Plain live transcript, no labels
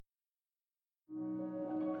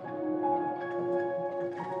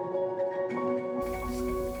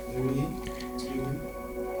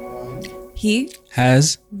He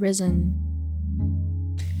has risen.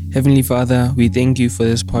 Heavenly Father, we thank you for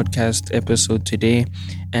this podcast episode today.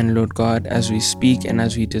 And Lord God, as we speak and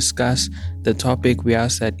as we discuss the topic, we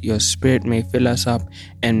ask that your Spirit may fill us up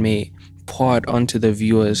and may pour it onto the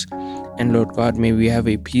viewers. And Lord God, may we have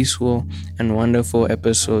a peaceful and wonderful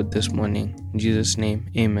episode this morning. In Jesus' name,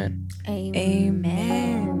 amen.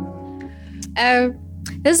 Amen.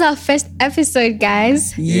 This is our first episode,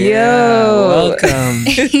 guys. Welcome.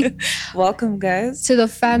 welcome, guys. To the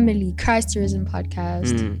family, Christ Risen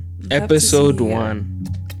podcast. Episode to see you. 1.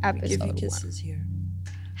 Give you Episode 1. kisses here.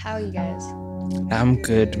 How are you guys? I'm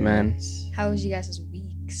good, man. How was you guys'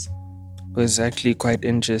 weeks? It was actually quite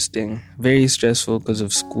interesting. Very stressful because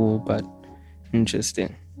of school, but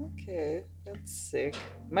interesting. Okay, that's sick.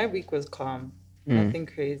 My week was calm. Nothing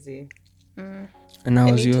crazy. And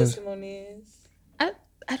how was Any yours? testimonies?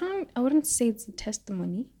 I wouldn't say it's a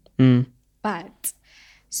testimony, but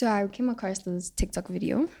so I came across this TikTok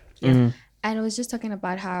video and it was just talking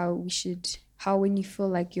about how when you feel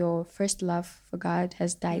like your first love for God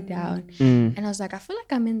has died down. And I was like, I feel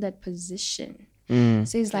like I'm in that position.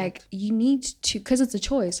 So he's like, you need to, because it's a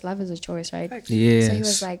choice. Love is a choice, right? Yes. So he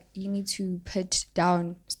was like, you need to put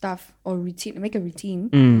down stuff or make a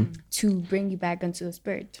routine to bring you back into the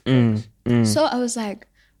spirit. So I was like,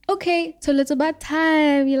 okay, so it's about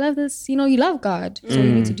time. You love this, you love God. So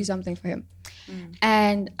you need to do something for him.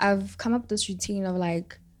 And I've come up with this routine of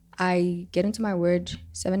like, I get into my word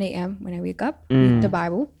 7 a.m. when I wake up, read the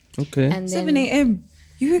Bible. Okay. And then, 7 a.m.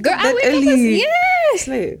 You wake Girl, up I that wake early? up yes.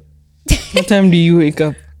 Slay. What time do you wake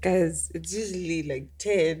up? Guys, it's usually like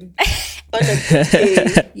 10 on a good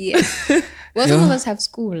day. Yeah. Well, some of us have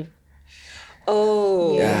school.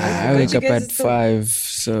 Oh. Yeah, I forgot wake you up guys at are so- 5,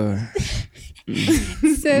 so...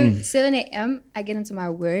 So 7 a.m. I get into my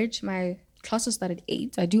word. My classes start at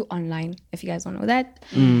 8. I do online, if you guys don't know that.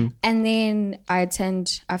 And then I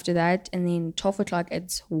attend after that. And then 12 o'clock,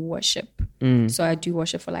 it's worship. So I do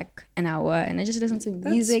worship for like an hour. And I just listen to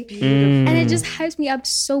music. beautiful. And it just hypes me up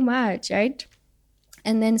so much, right?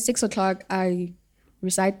 And then 6 o'clock, I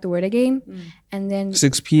recite the word again. And then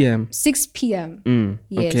 6 p.m. 6 p.m.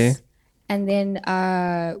 Yes. Okay. And then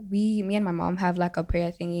me and my mom have like a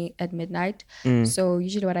prayer thingy at midnight. So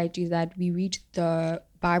usually what I do is that we read the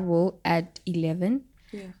Bible at 11.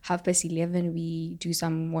 11:30, we do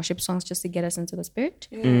some worship songs just to get us into the spirit.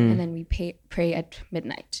 And then we pray at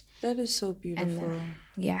midnight. That is so beautiful.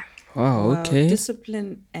 Yeah. Wow, Wow, okay.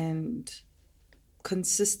 discipline and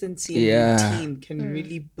consistency Yeah. and routine can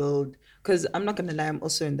really build. Because I'm not gonna lie, I'm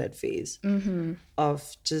also in that phase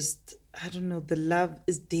of just, I don't know, the love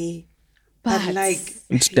is there, but like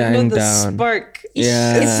It's you know, dying the down. spark,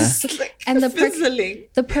 Yeah. it's just like And the fizzling.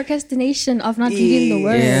 The procrastination of not reading the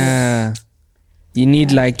word. Yeah. You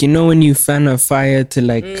need like, when you fan a fire to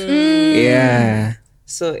like, yeah.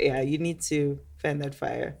 So yeah, you need to fan that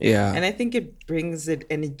fire. Yeah. And I think it brings it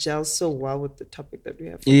and it gels so well with the topic that we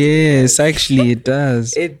have. Yes, actually it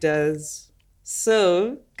does. It does.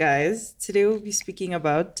 So, guys, today we'll be speaking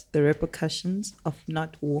about the repercussions of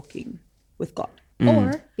not walking with God.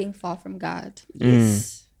 Or being far from God.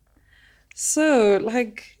 Yes. So,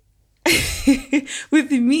 like,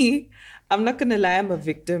 with me, I'm not going to lie, I'm a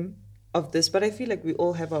victim of this, but I feel like we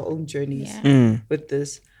all have our own journeys with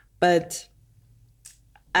this. But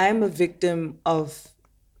I'm a victim of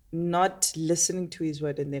not listening to his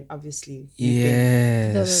word and then obviously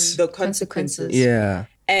Yes. the consequences. Yeah.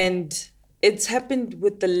 And it's happened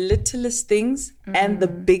with the littlest things and the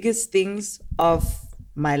biggest things of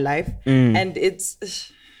my life. And it's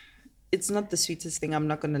not the sweetest thing, I'm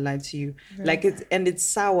not gonna lie to you. Like it's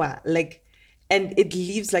sour. Like, and it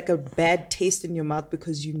leaves like a bad taste in your mouth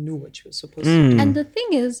because you knew what you were supposed to do. And the thing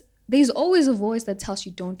is, there's always a voice that tells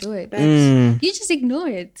you don't do it. You just ignore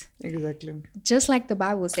it. Exactly. Just like the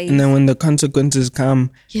Bible says. And then when the consequences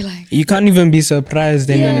come, You're like, you can't even be surprised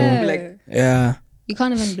anymore. Like, Yeah. you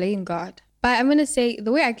can't even blame God. But I'm gonna say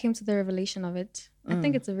the way I came to the revelation of it, I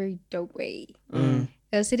think it's a very dope way.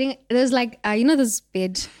 There's like this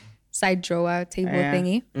bed side drawer table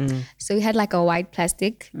thingy. So we had like a white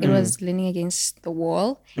plastic. It was leaning against the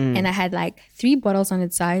wall, and I had like 3 bottles on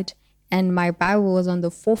its side, and my Bible was on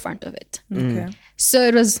the forefront of it. okay. So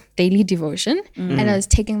it was daily devotion, and I was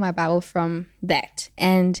taking my Bible from that.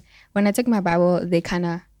 And when I took my Bible, they kind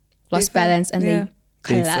of lost balance and they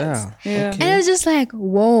They collapsed. fell. Yeah. And I was just like,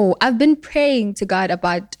 whoa, I've been praying to God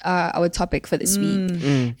about our topic for this week.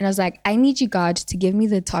 And I was like, I need you, God, to give me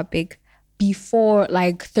the topic before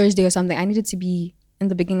like Thursday or something. I need it to be in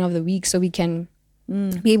the beginning of the week so we can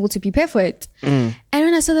be able to prepare for it. And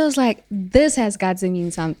when I saw that, I was like, this has got to mean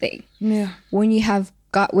something. Yeah. When you have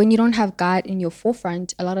God, when you don't have God in your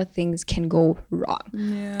forefront, a lot of things can go wrong.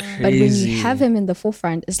 Yeah. But when Crazy. you have him in the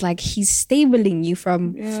forefront, it's like he's stabling you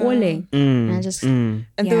from falling. And I just And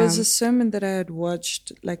there was a sermon that I had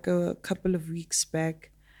watched like a couple of weeks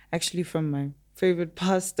back, actually from my favorite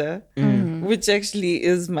pastor, which actually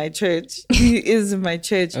is my church. He is my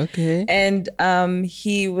church. Okay. And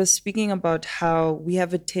he was speaking about how we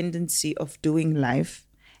have a tendency of doing life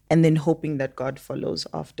and then hoping that God follows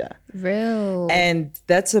after. real. And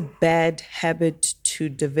that's a bad habit to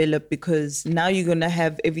develop, because now you're gonna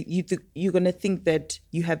have you're gonna think that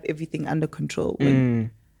you have everything under control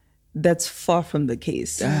when that's far from the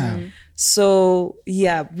case. So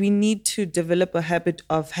yeah, we need to develop a habit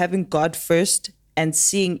of having God first and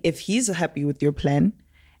seeing if He's happy with your plan,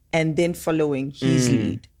 and then following His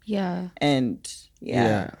lead. Yeah. And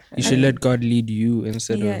You should let God lead you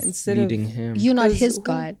instead Yeah, of instead of- leading him. You're not Because his who-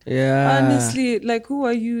 God. Yeah. honestly, like, who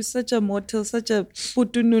are you? Such a mortal, such a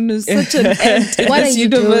putununu, such an ant in What this are you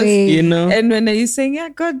universe. doing? You know? And when are you saying, yeah,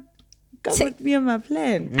 God, come with me on my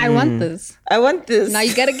plan. I want this. I want this. Now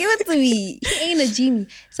you gotta give it to me. He ain't a genie.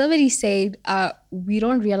 Somebody said, we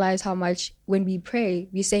don't realize how much when we pray,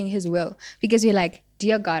 we're saying his will. Because we're like,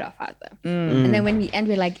 dear God our Father. And then when we end,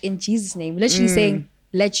 we're like, in Jesus' name. Literally saying,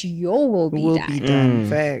 let your will be will done. be done.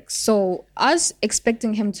 Facts. So us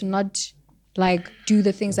expecting him to not like do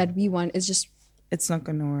the things that we want is just, It's not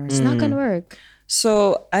gonna work. it's not gonna work.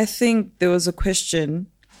 So I think there was a question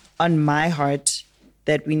on my heart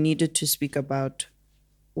that we needed to speak about,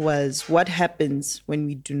 was what happens when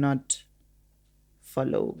we do not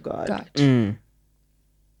follow God, God.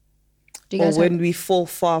 Do you or guys when we fall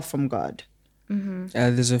far from God.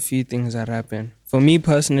 There's a few things that happen. For me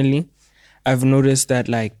personally, I've noticed that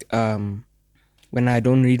like when I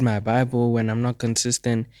don't read my Bible, when I'm not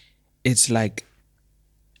consistent, it's like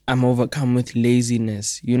I'm overcome with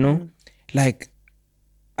laziness, you know? Like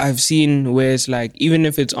I've seen where it's like, even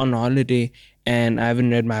if it's on holiday and I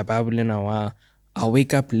haven't read my Bible in a while, I'll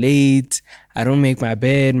wake up late, I don't make my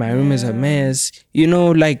bed, my room is a mess, you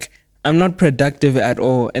know, like I'm not productive at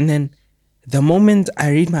all. And then the moment I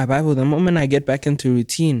read my Bible, the moment I get back into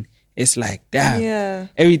routine, it's like, damn, Yeah.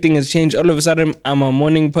 everything has changed. All of a sudden, I'm a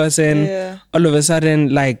morning person. Yeah. All of a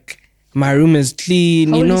sudden, like, my room is clean,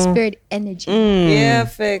 Holy you know? Spirit energy. Yeah,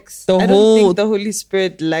 facts. The I don't whole- think the Holy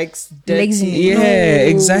Spirit likes dirty. Laziness. Yeah, No.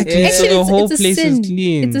 exactly. Yeah. So the whole it's a place sin. is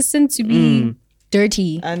clean. It's a sin to be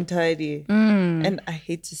dirty. Untidy. And I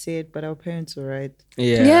hate to say it, but our parents were right.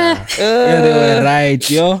 Yeah. Yeah. Yeah, they were right,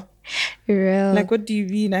 yo. Real. Like, what do you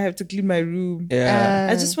mean I have to clean my room? Yeah.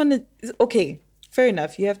 I just want to, okay, fair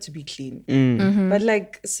enough, you have to be clean. But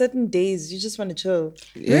like certain days, you just want to chill.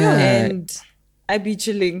 Yeah. And I be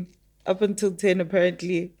chilling up until 10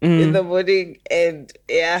 apparently in the morning. And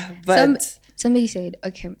yeah, but Somebody said,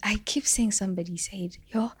 okay, I keep saying somebody said,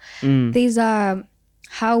 there's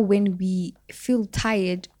how when we feel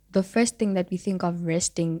tired, the first thing that we think of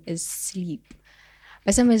resting is sleep.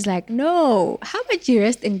 But somebody's like, no, how about you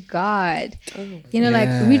rest in God? You know,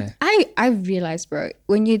 Yeah. like I've realized, bro,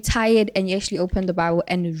 when you're tired and you actually open the Bible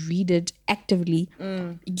and read it actively,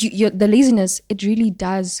 the laziness, it really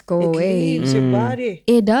does go it away. leaves your body.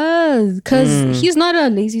 It does, because he's not a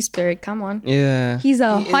lazy spirit. Come on. Yeah. He's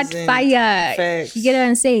a He hot isn't. fire. Facts. You get what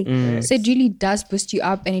I'm saying? So it really does boost you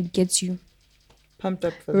up and it gets you. Pumped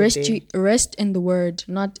up for the day. Rest in the word,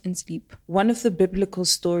 not in sleep. One of the biblical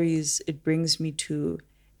stories it brings me to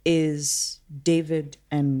is David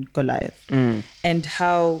and Goliath, and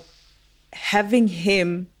how having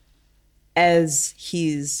him as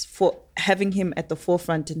having him at the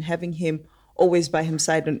forefront and having him always by his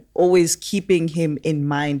side and always keeping him in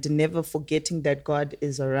mind and never forgetting that God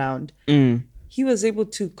is around. He was able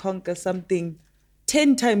to conquer something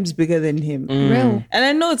 10 times bigger than him. Real. And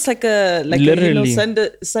I know it's like a Literally.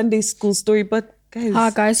 Sunday school story, but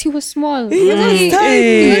guys, Guys, he was small. he was He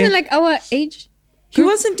tiny. wasn't like our age. He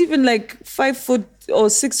wasn't even like 5 foot or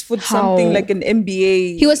 6 foot something, How? like an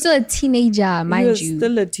MBA. He was still a teenager, mind He was you.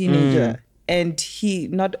 still a teenager. And he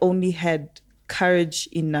not only had courage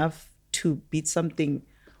enough to beat something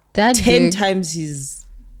that 10 big. times his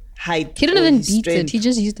height. He didn't or even his beat it. strength. He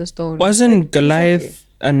just used the stone. Wasn't Goliath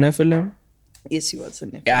a Nephilim? Yes, he was a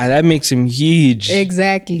Yeah, that makes him huge.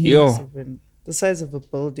 Exactly. Yo, the size of a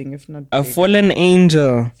building, if not a big. fallen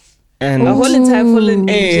angel. And A whole entire fallen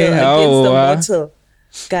Hey, angel oh, against the wow. mortal.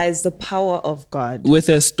 Guys, the power of God with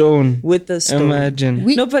a stone. with the stone. Imagine.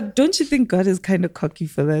 We- No, but don't you think God is kind of cocky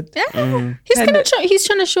for that? Yeah. He's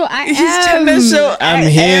trying to show I am. He's trying to show I'm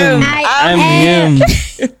him. I I'm am.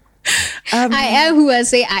 him. I am who I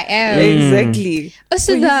say I am. Exactly.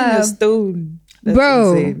 Also So he's in a the stone. That's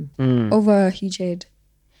bro insane. over a huge head.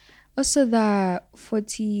 Also, the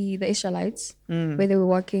Israelites, where they were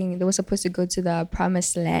walking, they were supposed to go to the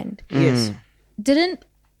promised land. Yes. Didn't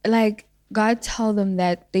like God tell them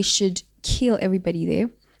that they should kill everybody there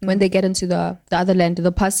when they get into the other land,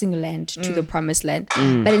 the passing land to the promised land?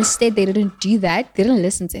 But instead, they didn't do that. They didn't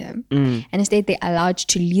listen to him, and instead they allowed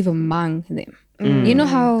to live among them. You know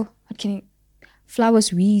how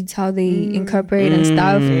flowers, weeds, how they incorporate and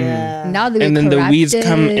stuff. Yeah. Now they were And then corrupted. the weeds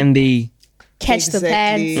come and they catch the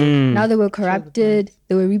plants. Now they were corrupted.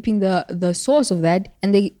 They were reaping the source of that,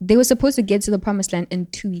 and they were supposed to get to the promised land in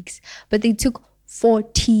 2 weeks, but they took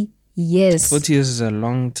 40 years. 40 years is a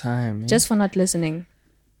long time. Just for not listening.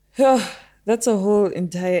 That's a whole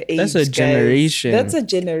entire age. That's a guys. generation. That's a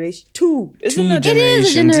generation. Two. Isn't Two it? It is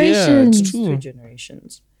a generations. Yeah, generation. it's Two true.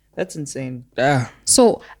 generations. That's insane. Yeah.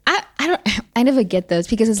 So I never get this,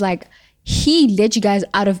 because it's like he led you guys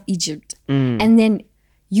out of Egypt, and then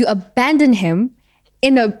you abandon him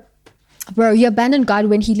you abandoned God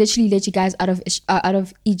when he literally led you guys out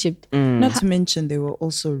of Egypt. Not to mention they were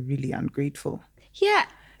also really ungrateful. Yeah.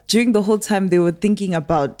 During the whole time they were thinking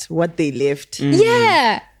about what they left.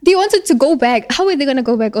 Yeah. They wanted to go back. How are they going to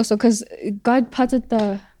go back also? Because God parted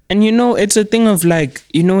the... And it's a thing of like,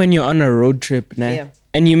 when you're on a road trip, nah, Yeah.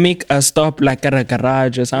 and you make a stop like at a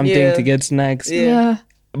garage or something Yeah. to get snacks, Yeah.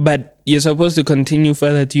 but you're supposed to continue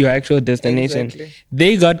further to your actual destination. Exactly.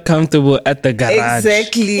 They got comfortable at the garage.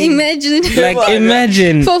 Exactly. Imagine. Like,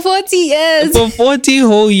 imagine. For 40 years. For 40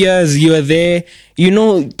 whole years, you are there.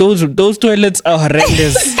 Those toilets are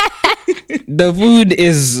horrendous. The food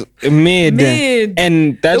is mid.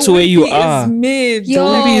 And that's The where you wimpy are. Is mid. Yo.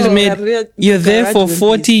 The wimpy is mid. You're there for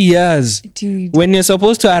 40 years. Dude. When you're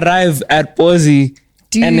supposed to arrive at Posi,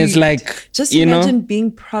 and it's Dude. like, Just imagine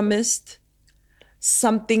being promised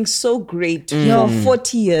something so great for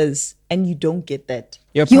 40 years and you don't get that.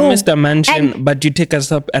 you're promised a mansion, but you take a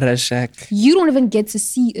stop at a shack. You don't even get to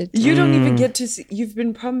see it. You don't even get to see. You've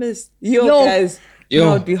been promised. Yo. Guys, Yo.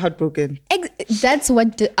 I would be heartbroken. That's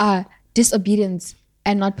what disobedience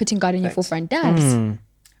and not putting God in your forefront does.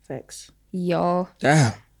 Facts. Yo.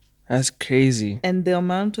 Ah, that's crazy. And the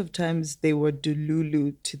amount of times they were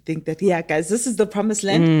delulu to think that, yeah, guys, this is the promised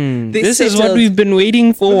land. They This is what settled. we've been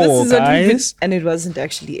waiting for, This is what we've been- guys. and it wasn't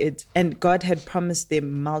actually it. And God had promised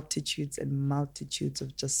them multitudes and multitudes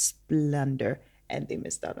of just splendor, and they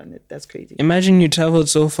missed out on it. That's crazy. Imagine you traveled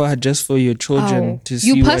so far just for your children Ow. to You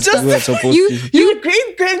see what passed- you were supposed to. Your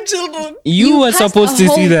great grandchildren. You were passed supposed a to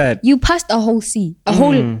whole- see that. You passed a whole sea, a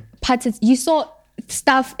whole parted. You saw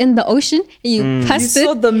stuff in the ocean, and you You passed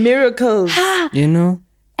saw it. the miracles, You know?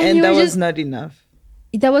 and you that were was just- not enough.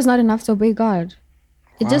 That was not enough to obey God.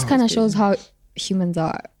 It just kind of shows how humans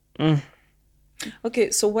are.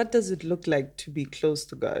 Okay, so what does it look like to be close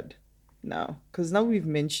to God now? Because now we've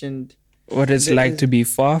mentioned What it's There like is- to be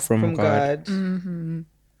far from from God. God.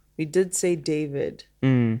 We did say David,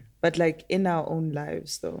 but like in our own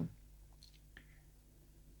lives, though.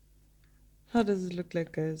 How does it look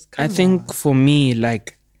like, guys? I think for me,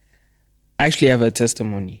 like, I actually have a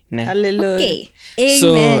testimony. Nah. Hallelujah. Okay.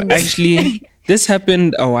 So Amen. actually, this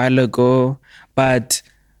happened a while ago, but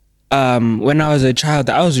when I was a child,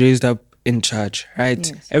 I was raised up in church, right?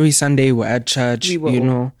 Yes. Every Sunday we're at church, We were you all.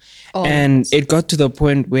 know, and it got to the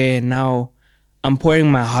point where now I'm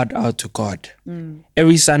pouring my heart out to God.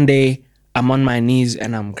 Every Sunday I'm on my knees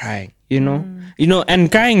and I'm crying, you know,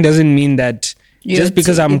 and crying doesn't mean that. Just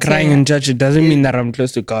because I'm crying in church, it doesn't mean that I'm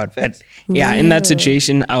close to God. But yeah, in that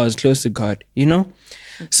situation, I was close to God, you know?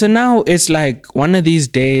 So now it's like one of these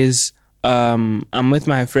days, I'm with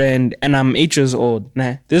my friend and I'm 8 years old.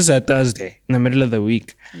 Nah, this is a Thursday in the middle of the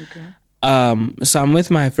week. So I'm with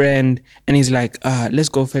my friend and he's like, let's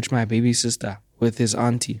go fetch my baby sister with his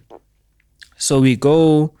auntie. So we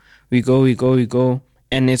go.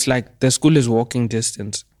 And it's like the school is walking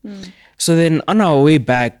distance. So then on our way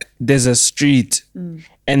back, there's a street.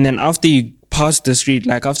 And then after you pass the street,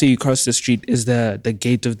 like after you cross the street is the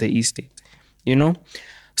gate of the estate, you know?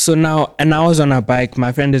 So now, and I was on a bike.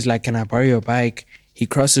 My friend is like, can I borrow your bike? He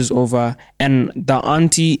crosses over and the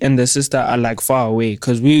auntie and the sister are like far away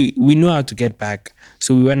because we knew how to get back.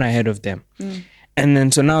 So we went ahead of them. And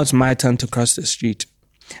then, so now it's my turn to cross the street.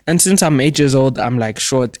 And since I'm 8 years old, I'm like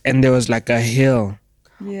short and there was like a hill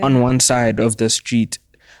on one side of the street.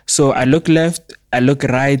 So I look left, I look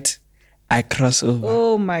right, I cross over.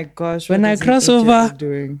 Oh my gosh. When what I is an cross 8-year-old over,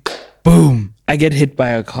 doing? Boom, I get hit by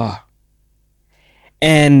a car.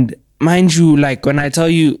 And mind you, like when I tell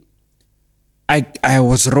you, I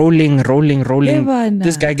was rolling. Evana.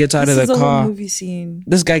 This guy gets out This of is the a whole car. movie scene.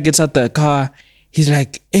 This guy gets out the car. He's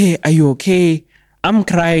like, hey, are you okay? I'm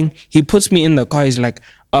crying. He puts me in the car. He's like,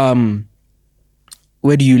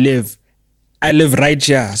 where do you live? I live right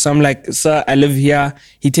here. So I'm like, sir, I live here.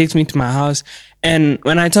 He takes me to my house. And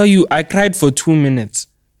when I tell you, I cried for 2 minutes.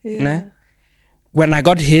 Nah? When I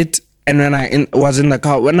got hit and when I was in the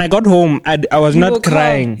car. When I got home, I was not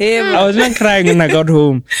crying. I was not crying when I got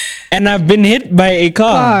home. And I've been hit by a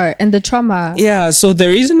car. And the trauma. Yeah, so the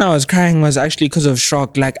reason I was crying was actually because of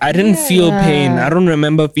shock. Like, I didn't feel pain. I don't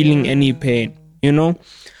remember feeling any pain, you know?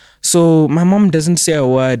 So my mom doesn't say a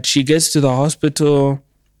word. She gets to the hospital.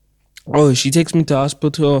 Oh, she takes me to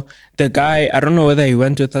hospital. The guy, I don't know whether he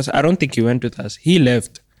went with us. I don't think he went with us. He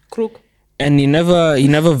left. Crook. And he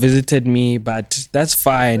never visited me, but that's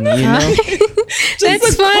fine, you know.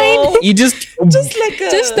 That's fine. He just like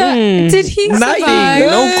a... did he nothing. survive?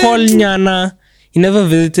 No call, nyana. He never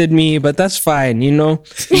visited me, but that's fine, you know.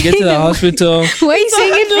 You get to the hospital. Why are you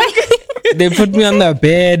saying it like They put me on the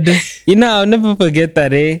bed. You know, I'll never forget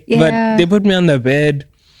that, eh? Yeah. But they put me on the bed.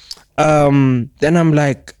 Then I'm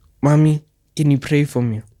like, Mommy, can you pray for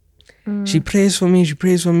me? She prays for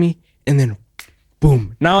me. And then,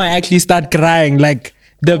 boom. Now I actually start crying. Like,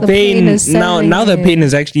 the pain is now the settling pain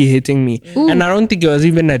is actually hitting me. And I don't think it was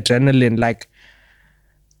even adrenaline. Like,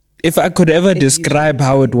 if I could ever describe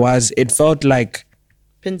how it was, it felt like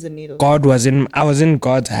Pins and needles. I was in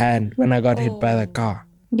God's hand when I got hit by the car.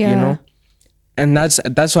 Yeah. You know? And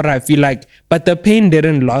that's what I feel like. But the pain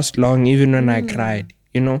didn't last long even when I cried,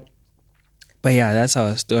 you know? But yeah, that's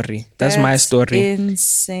our story. That's my story.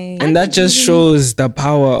 Insane. And that just shows the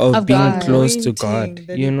power of being God. close to God,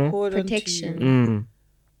 That you he know? poured onto protection? you.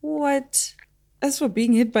 What? That's for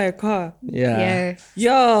being hit by a car. Yeah.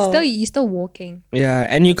 Yo. You're still walking. Yeah.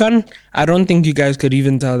 And I don't think you guys could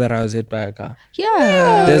even tell that I was hit by a car.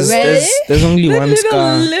 Yeah. There's only that one little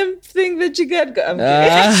scar. limp thing that you got.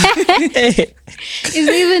 I'm kidding. Is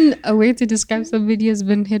there even a way to describe somebody who's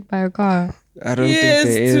been hit by a car? I don't Yes,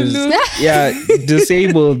 think there is. Tulu. Yeah,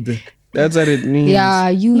 disabled. That's what it means. Yeah,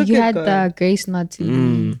 you Look at had God. the grace not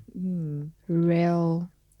to be real.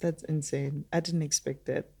 That's insane. I didn't expect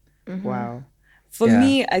that. Mm-hmm. Wow. For Yeah.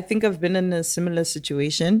 me, I think I've been in a similar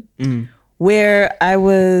situation where I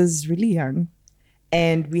was really young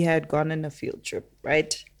and we had gone on a field trip,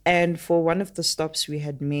 right? And for one of the stops we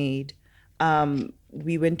had made,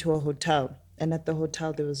 we went to a hotel. And at the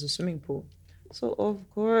hotel, there was a swimming pool. So, of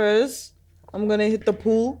course, I'm going to hit the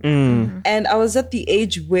pool. And I was at the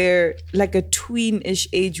age where, like a tween-ish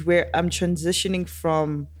age, where I'm transitioning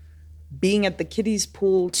from being at the kiddies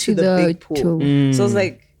pool to the big pool. So I was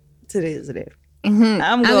like, today is the day.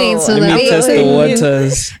 I'm going to Let me test the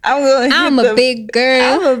waters. I'm a big girl.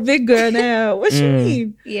 I'm a big girl now. What you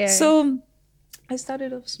mean? Yeah. So I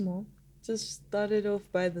started off small. Just started off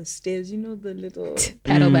by the stairs. You know the little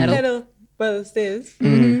Paddle battle. pedal by the stairs.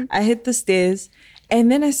 I hit the stairs.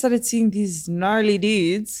 And then I started seeing these gnarly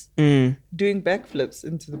dudes doing backflips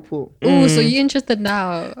into the pool. Oh, so you're interested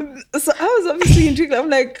now? So I was obviously intrigued. I'm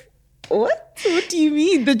like, what? What do you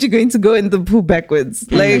mean that you're going to go in the pool backwards?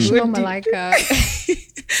 Like, Professional what do you- Malika.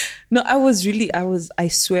 No, I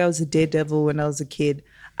swear I was a daredevil when I was a kid.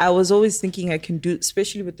 I was always thinking I can do,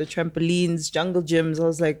 especially with the trampolines, jungle gyms. I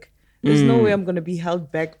was like, there's no way I'm going to be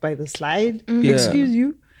held back by the slide. Yeah. Excuse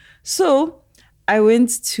you. So I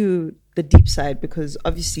went to the deep side because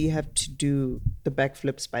obviously you have to do the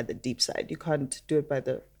backflips by the deep side. You can't do it by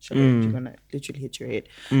the shallow. You're going to literally hit your head.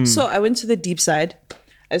 So I went to the deep side.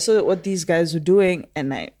 I saw what these guys were doing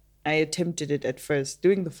and I attempted it at first,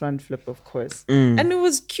 doing the front flip, of course. And it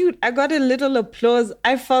was cute. I got a little applause.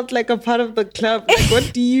 I felt like a part of the club. Like,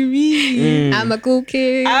 what do you mean? I'm a cool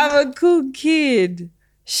kid. I'm a cool kid.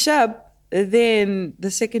 Sharp. Then the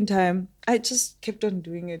second time, I just kept on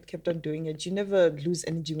doing it. You never lose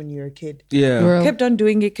energy when you're a kid. Yeah. Bro. Kept on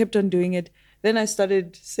doing it. Then I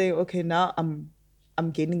started saying, okay, now I'm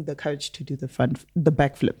gaining the courage to do the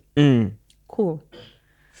backflip. Cool.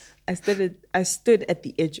 I stood at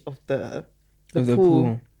the edge of the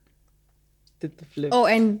pool. Did the flip. Oh,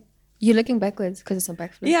 and you're looking backwards because it's a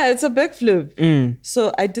backflip. Yeah, it's a backflip.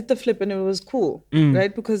 So I did the flip and it was cool,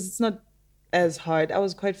 right? Because it's not as hard. I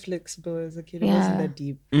was quite flexible as a kid. It wasn't that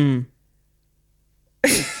deep.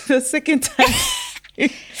 The second time,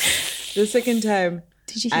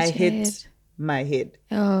 Did you I hit your hit head? my head.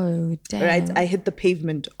 Oh, damn. Right, I hit the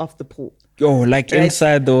pavement of the pool. Oh, like Right?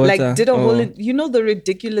 inside the water. Like did a hole in, you know the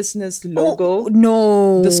ridiculousness logo,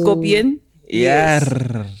 No. the scorpion. Yeah.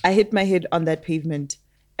 Yes. I hit my head on that pavement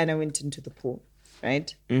and I went into the pool.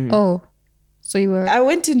 Right. Oh, so you were. I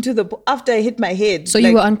went into the pool after I hit my head. So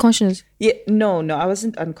you were unconscious. Yeah, no, I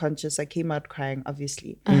wasn't unconscious. I came out crying,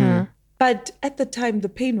 obviously. But at the time, the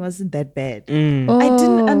pain wasn't that bad. Oh. I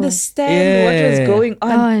didn't understand what was Yeah. going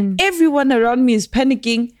on. Everyone around me is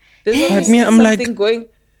panicking. There's But me, I'm like, something going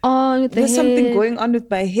On with the there's something head. going on with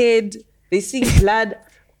my head. They see blood.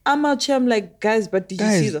 I'm out here. I'm like, guys, but did you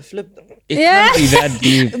see Guys. the flip though? it can't be that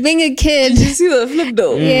deep. Being a kid. Did you see the flip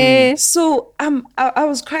though? Yeah. So I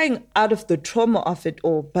was crying out of the trauma of it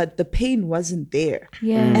all, but the pain wasn't there.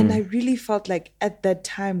 Yeah. And I really felt like at that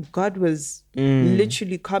time God was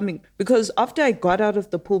literally coming, because after I got out of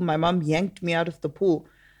the pool, my mom yanked me out of the pool.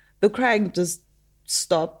 The crying just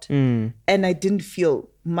stopped, and I didn't feel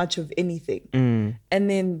much of anything. And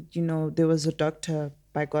then, there was a doctor,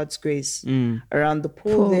 by God's grace, around the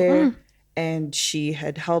pool there, and she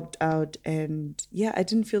had helped out, and yeah, I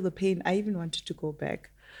didn't feel the pain. I even wanted to go back.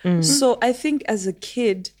 So I think as a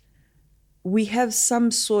kid, we have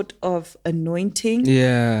some sort of anointing,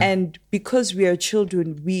 and because we are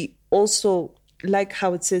children, we also, like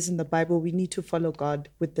how it says in the Bible, we need to follow God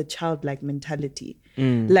with the childlike mentality.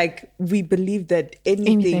 Like, we believe that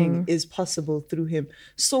anything is possible through him.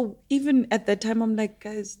 So even at that time, I'm like,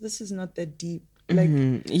 guys, this is not that deep. Like,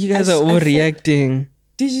 You guys are overreacting.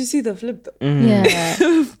 did you see the flip though?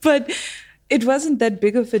 Yeah. But it wasn't that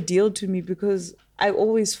big of a deal to me, because I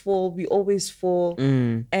always fall, we always fall.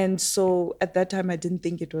 And so at that time, I didn't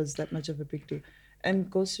think it was that much of a big deal. And it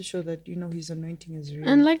goes to show that, his anointing is real.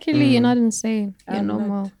 And luckily, you're not insane. You're I'm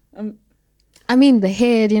normal. not- I mean, the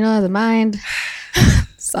head, the mind.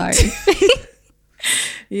 Sorry.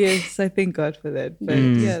 Yes, I thank God for that. But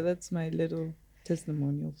yeah, that's my little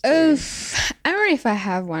testimonial story. I don't know if I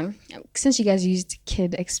have one. Since you guys used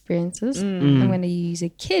kid experiences, I'm going to use a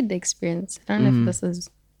kid experience. I don't know if this is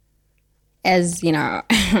as,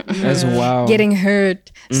 As wow. getting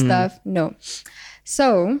hurt stuff. No.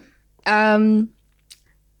 So,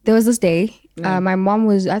 there was this day, my mom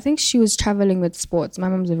I think she was traveling with sports. My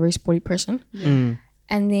mom's a very sporty person.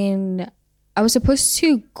 And then I was supposed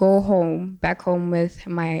to go back home with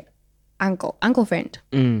my uncle friend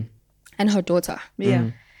and her daughter.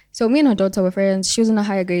 Yeah. So me and her daughter were friends. She was in a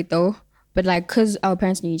higher grade though, but like, cause our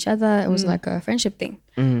parents knew each other, it was like a friendship thing.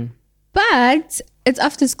 But it's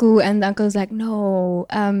after school, and the uncle was like, no,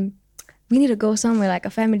 we need to go somewhere, like a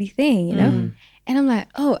family thing, And I'm like,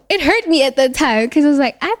 oh, it hurt me at that time, because I was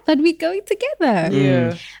like, I thought we'd go together.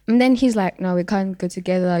 Yeah. And then he's like, no, we can't go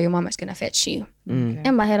together. Your mom is gonna fetch you.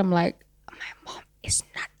 In my head, I'm like, my mom is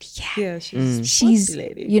not here. Yeah, she's She's,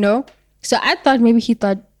 lady. So I thought maybe he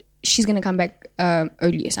thought she's gonna come back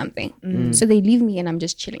early or something. So they leave me, and I'm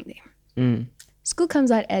just chilling there. School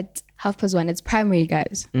comes out at 1:30. It's primary,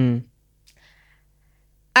 guys.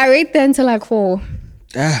 I wait there until like 4.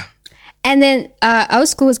 And then our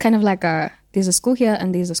school is kind of like there's a school here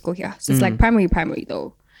and there's a school here. So it's like primary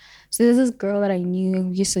though. So there's this girl that I knew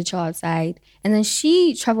who used to chill outside, and then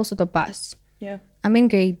she travels with a bus. Yeah. I'm in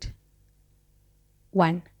grade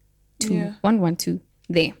 1, 2, Yeah. 1, 2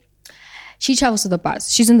 there. She travels with the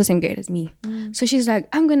bus. She's in the same grade as me. So she's like,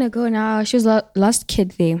 I'm gonna go now. She was the last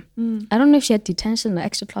kid there. I don't know if she had detention or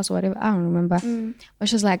extra class or whatever. I don't remember. But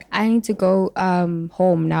she's like, I need to go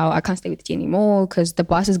home now. I can't stay with you anymore because the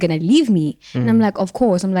bus is gonna leave me. And I'm like, of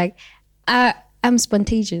course. I'm like, I'm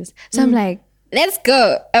spontaneous. So I'm like, let's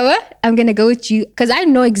go. I'm gonna go with you because I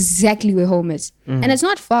know exactly where home is. And it's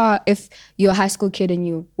not far if you're a high school kid and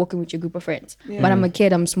you're walking with your group of friends. But I'm a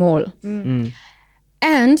kid, I'm small.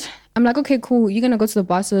 And I'm like, okay, cool. You're gonna go to the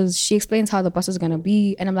buses. She explains how the bus is gonna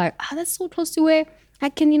be. And I'm like, that's so close to where I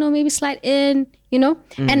can, maybe slide in,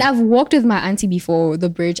 And I've walked with my auntie before the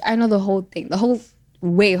bridge. I know the whole thing, the whole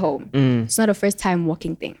way home. It's not a first time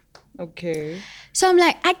walking thing. Okay. So I'm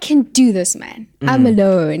like, I can do this, man. I'm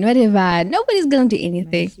alone, whatever. Nobody's gonna do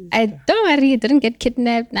anything. I don't worry, I didn't get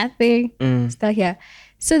kidnapped, nothing. Still here.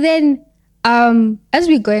 So then, as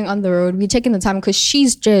we're going on the road, we're checking the time because she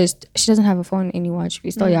doesn't have a phone anymore.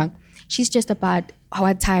 She's still young. She's just about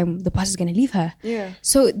what time the bus is gonna leave her. Yeah.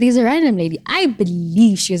 So there's a random lady. I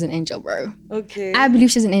believe she's an angel, bro. Okay. I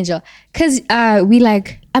believe she's an angel. Cause I'm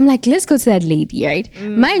like, let's go to that lady, right?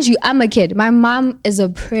 Mind you, I'm a kid. My mom is a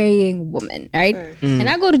praying woman, right? And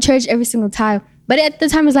I go to church every single time. But at the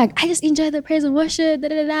time, it's like, I just enjoy the praise and worship,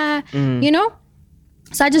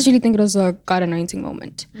 So I just really think it was a God anointing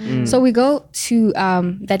moment. So we go to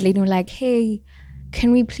that lady and we're like, hey,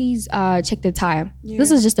 can we please check the time?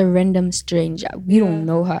 This is just a random stranger. We don't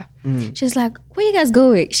know her. She's like, where you guys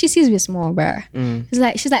going? She sees me small, bro. She's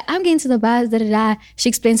like, I'm getting to the bus, She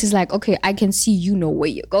explains, she's like, okay, I can see you know where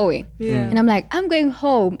you're going. And I'm like, I'm going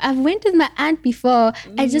home. I've went with my aunt before.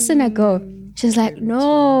 I just wanna go. She's like,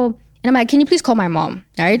 no. And I'm like, can you please call my mom,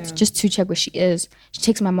 right? Just to check where she is. She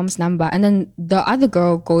takes my mom's number. And then the other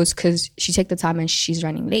girl goes because she checked the time and she's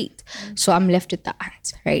running late. So I'm left with the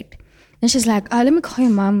aunt, right? And she's like, let me call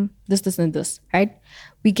your mom, this, and this, right?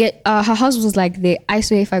 we get her house was like there. I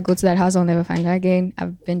swear if I go to that house I'll never find her again.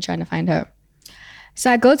 I've been trying to find her. So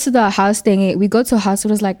I go to the house thing. We go to a house.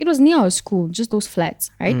 It was near our school, just those flats,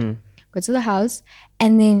 right? Go to the house,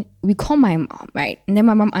 and then we call my mom, right? And then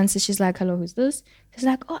my mom answers. She's like, "Hello, who's this?" She's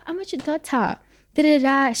like, "Oh, I'm with your daughter."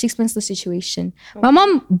 Da-da-da. She explains the situation. My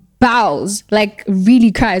mom bows, like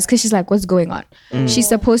really cries, because she's like, "What's going on?" She's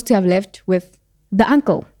supposed to have left with the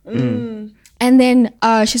uncle. And then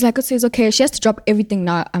she's like, "It's okay." She has to drop everything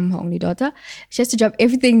now. I'm her only daughter. She has to drop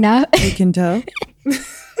everything now. You can tell.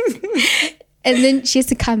 And then she has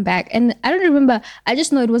to come back. And I don't remember. I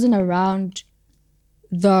just know it wasn't around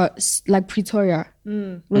the, like, Pretoria.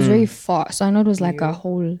 It was very far. So I know it was like a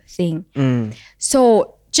whole thing.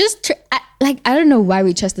 So just, I don't know why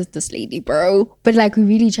we trusted this lady, bro. But like, we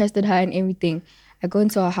really trusted her and everything. I go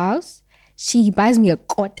into her house. She buys me a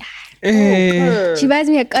kota. She buys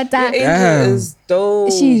me a kota. Angel is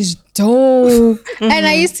dope. She's dope. And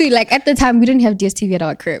I used to, like, at the time, we didn't have DSTV at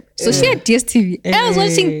our crib. So she had DSTV. And I was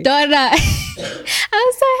watching Dora. I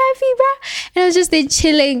was so happy, bro. And I was just there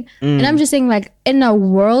chilling. And I'm just saying, like, in a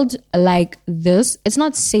world like this, it's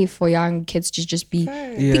not safe for young kids to just be...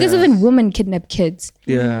 Because even women kidnap kids.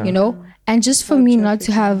 Yeah. You know? And just for me not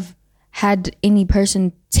to have had any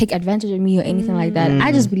person take advantage of me or anything like that.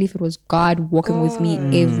 I just believe it was God walking with me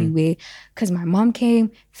everywhere. Because my mom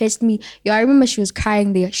came, fetched me. Yo, I remember she was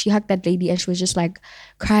crying there. She hugged that lady and she was just like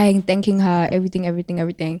crying, thanking her,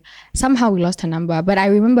 everything. Somehow we lost her number. But I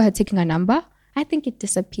remember her taking her number. I think it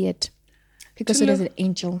disappeared. Because it was an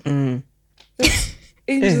angel.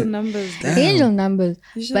 Angel numbers. Angel numbers.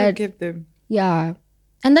 You should have kept them. Yeah.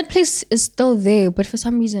 And that place is still there. But for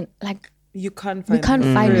some reason, like, we can't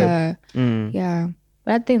find her. Yeah.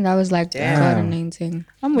 But I think that was like God anointing.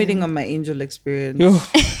 I'm waiting on my angel experience. Yo,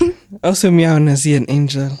 also me, I want to see an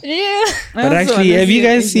angel. Yeah. But actually, have you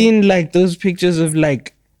guys seen like those pictures of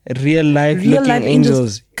like real life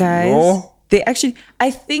angels? Guys, Oh. they actually, I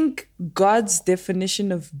think God's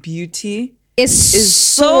definition of beauty is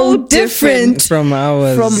so different from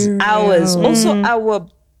ours. Also, our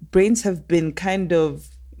brains have been kind of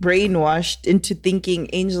brainwashed into thinking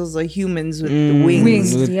angels are humans with the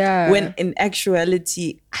wings. When in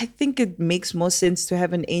actuality, I think it makes more sense to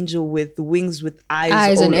have an angel with wings with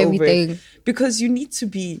eyes all and over everything. it, because you need to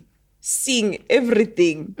be seeing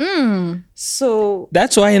everything. So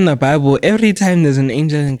that's why in the Bible, every time there's an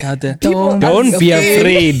angel encounter, Don't be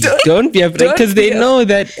afraid. Don't be afraid, because they know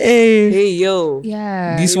that hey yo,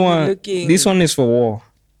 this one is for war.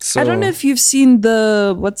 So I don't know if you've seen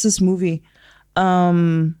what's this movie?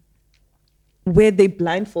 Where they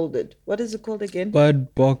blindfolded. What is it called again?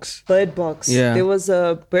 Bird Box. Yeah. There was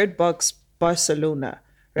a Bird Box Barcelona,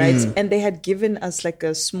 right? And they had given us like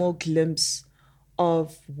a small glimpse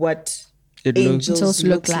of what angels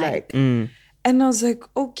look like. And I was like,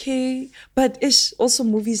 okay. But it's also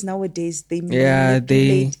movies nowadays, they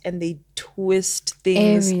manipulate and they twist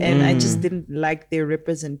things. And I just didn't like their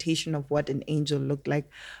representation of what an angel looked like.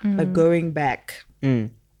 But going back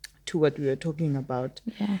to what we were talking about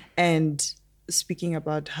and speaking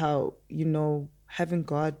about how, you know, having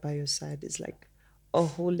God by your side is like a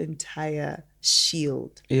whole entire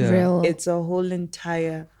shield. Real. It's a whole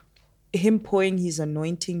entire him pouring his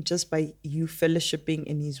anointing just by you fellowshipping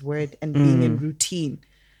in his word and being in routine.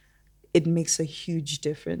 It makes a huge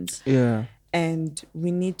difference. Yeah. And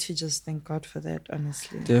we need to just thank God for that,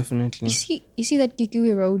 honestly. Definitely. You see that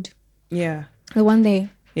Kikui Road? Yeah. The one day.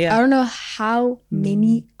 Yeah. I don't know how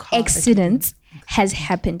many accidents has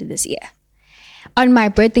happened this year. On my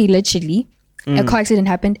birthday, literally, a car accident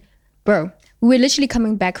happened. Bro, we were literally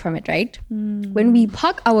coming back from it, right? When we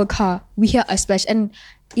park our car, we hear a splash. And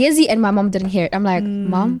Yezi and my mom didn't hear it. I'm like,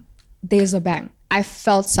 Mom, there's a bang. I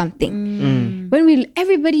felt something. When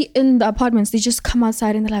everybody in the apartments, they just come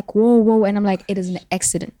outside and they're like, whoa. And I'm like, it is an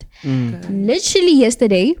accident. Literally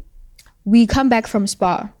yesterday, we come back from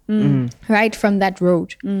Spa, right, from that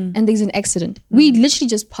road, and there's an accident. We literally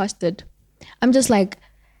just passed it. I'm just like,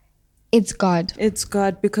 it's God. It's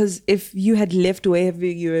God, because if you had left wherever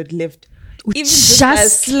you had left, even just a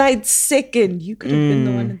slight second, you could have been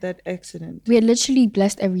the one in that accident. We are literally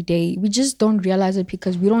blessed every day. We just don't realize it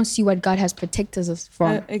because we don't see what God has protected us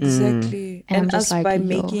from. Exactly. And us like, by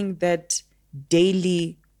making that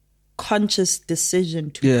daily conscious decision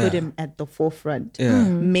to put him at the forefront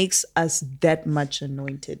makes us that much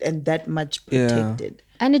anointed and that much protected.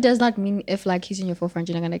 And it does not mean if like he's in your forefront,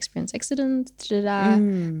 you're not going to experience accidents.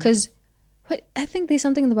 Because I think there's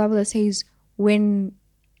something in the Bible that says when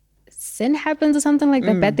sin happens or something like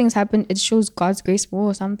that, bad things happen, it shows God's grace more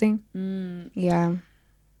or something. Yeah.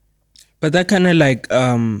 But that kind of like,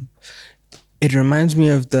 it reminds me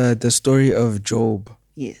of the story of Job.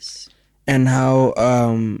 Yes. And how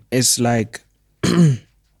it's like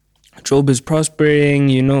Job is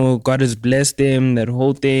prospering, God has blessed him, that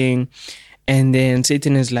whole thing. And then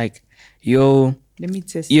Satan is like, yo, Let me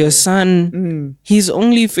test your son, he's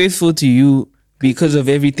only faithful to you because of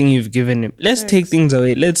everything you've given him. Let's take things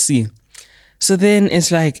away. Let's see. So then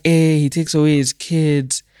it's like, he takes away his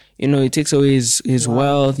kids, he takes away his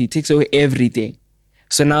wealth, he takes away everything.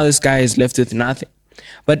 So now this guy is left with nothing.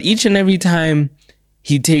 But each and every time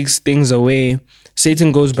he takes things away,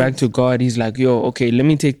 Satan goes back to God. He's like, yo, okay, let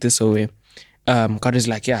me take this away. God is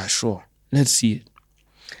like, yeah, sure. Let's see it.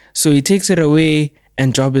 So he takes it away,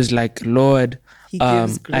 and Job is like, Lord,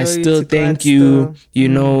 I still thank you.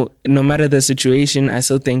 No matter the situation, I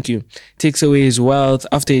still thank you. Takes away his wealth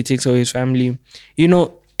after he takes away his family,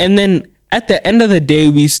 and then at the end of the day,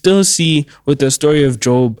 we still see with the story of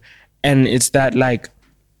Job, and it's that like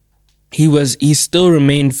he still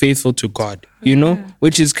remained faithful to God,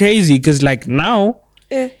 which is crazy because like now,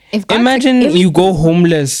 imagine you go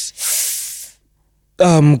homeless,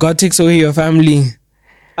 God takes away your family.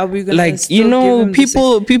 Are we gonna like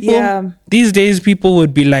people these days people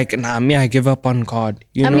would be like, nah, I give up on God,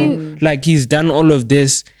 like he's done all of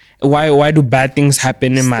this, why do bad things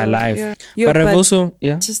happen in my life? But I've also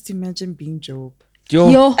just imagine being Job.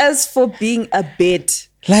 Yo. As for being a bit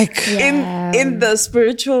like in the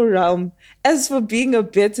spiritual realm, as for being a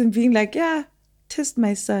bit and being like, test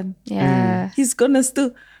my son, he's gonna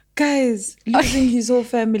still, guys, losing his whole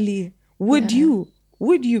family. Would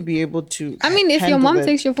you be able to? I mean, if your mom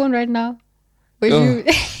takes your phone right now, would you?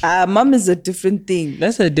 Mom is a different thing.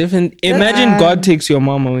 That's a different. Imagine God takes your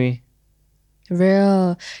mom away.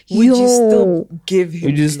 Real. Would you still give him?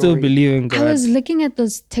 Would you still believe in God? I was looking at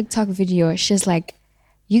this TikTok video. She's like,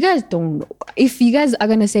 you guys don't know. If you guys are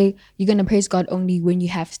gonna say you're gonna praise God only when you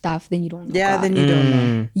have stuff, then you don't know. God. Then you don't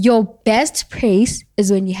know. Your best praise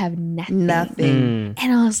is when you have nothing.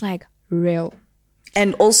 And I was like, real.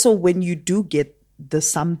 And also when you do get the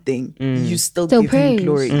something, you still give praise. him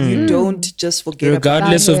glory. You don't just forget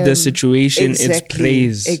regardless about of the situation. It's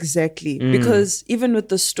praise. Exactly. Because even with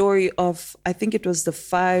the story of, I think it was 10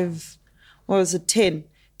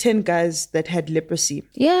 guys that had leprosy.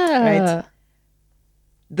 Right?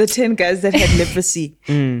 The 10 guys that had leprosy,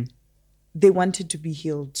 they wanted to be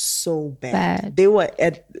healed so bad. They were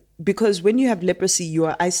because when you have leprosy, you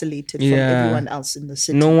are isolated from everyone else in the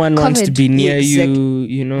city. No one wants to be near you,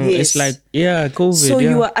 It's like, COVID. So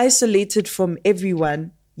you are isolated from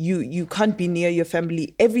everyone. You can't be near your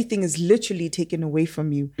family. Everything is literally taken away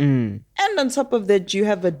from you. And on top of that, you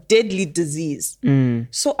have a deadly disease.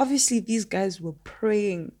 So obviously these guys were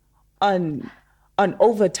praying on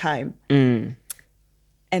overtime.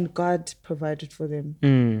 And God provided for them,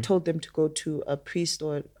 told them to go to a priest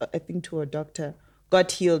or I think to a doctor. God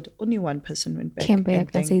healed. Only one person went back. Came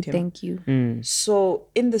back and said thank you. So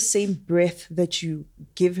in the same breath that you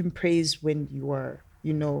give him praise when you are,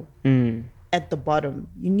 at the bottom,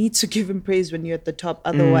 you need to give him praise when you're at the top.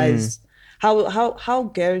 Otherwise, how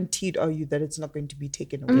guaranteed are you that it's not going to be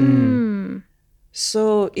taken away?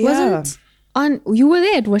 So you were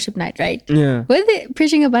there at worship night, right? Yeah. Were they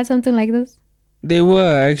preaching about something like this? They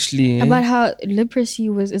were actually about how leprosy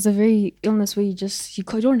is a very illness where you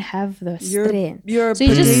don't have the strength. You're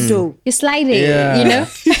so you're sliding, You're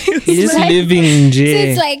just living in jail. So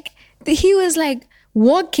it's like he was like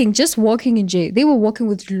just walking in jail. They were walking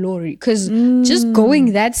with glory because just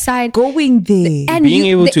going that side, going there, and being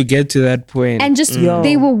able to get to that point, and just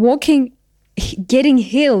they were walking, getting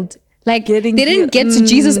healed. Like they didn't get to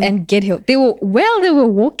Jesus and get healed. They were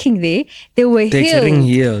walking there. They're getting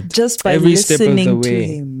healed just by every step of the way. To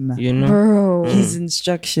him, bro. His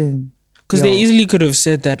instruction. Because they easily could have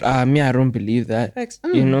said that. I don't believe that.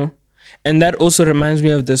 And that also reminds me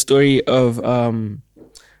of the story of I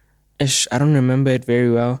don't remember it very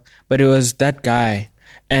well, but it was that guy,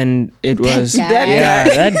 and it was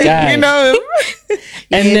that guy.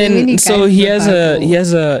 And then so he has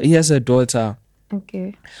a daughter.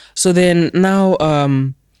 Okay. So then now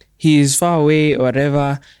he's far away or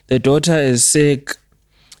whatever. The daughter is sick,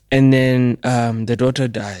 and then the daughter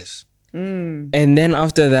dies. And then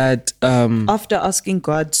after that, after asking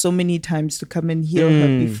God so many times to come and heal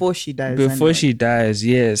her before she dies. Before she dies,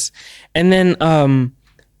 yes. And then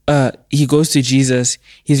he goes to Jesus.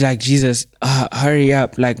 He's like, Jesus, hurry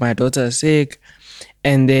up! Like my daughter is sick.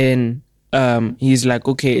 And then he's like,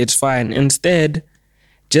 okay, it's fine. Instead,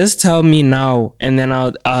 just tell me now, and then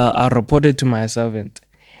I'll report it to my servant,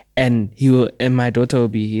 and my daughter will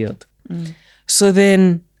be healed. So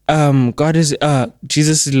then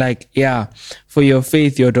Jesus is like, for your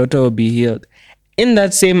faith, your daughter will be healed. In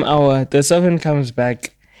that same hour, the servant comes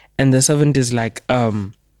back and the servant is like,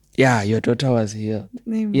 yeah, your daughter was healed.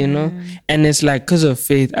 You know? And it's like, because of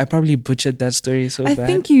faith, I probably butchered that story so bad. I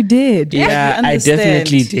think you did. Yeah, I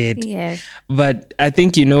definitely did. Yeah. But I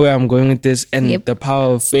think you know where I'm going with this, and the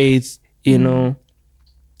power of faith, you know.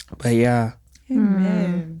 But yeah.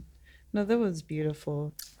 Amen. No, that was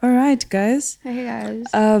beautiful. All right, guys. Hey guys.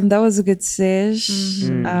 That was a good sesh.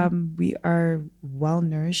 We are well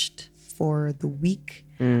nourished for the week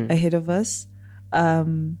ahead of us.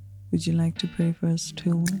 Would you like to pray for us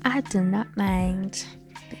too? I do not mind.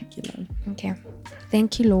 Thank you, Lord. Okay.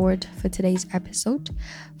 Thank you, Lord, for today's episode,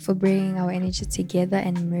 for bringing our energy together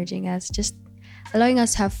and merging us, just allowing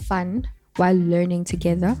us to have fun while learning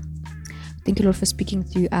together. Thank you, Lord, for speaking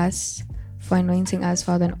through us, for anointing us,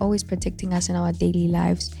 Father, and always protecting us in our daily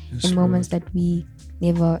lives in moments that we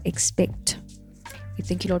never expect. We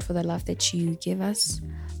thank you, Lord, for the love that you give us,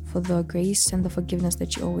 for the grace and the forgiveness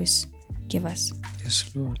that you always give us. Yes,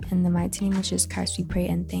 Lord. In the mighty name of Jesus Christ, we pray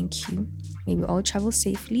and thank you. May we all travel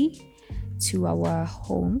safely to our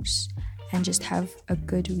homes and just have a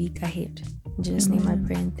good week ahead. In Jesus' name I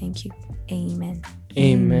pray and thank you. Amen.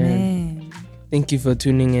 Amen. Thank you for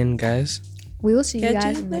tuning in, guys. We will see you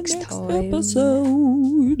guys next time.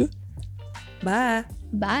 episode. Bye.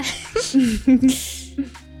 Bye.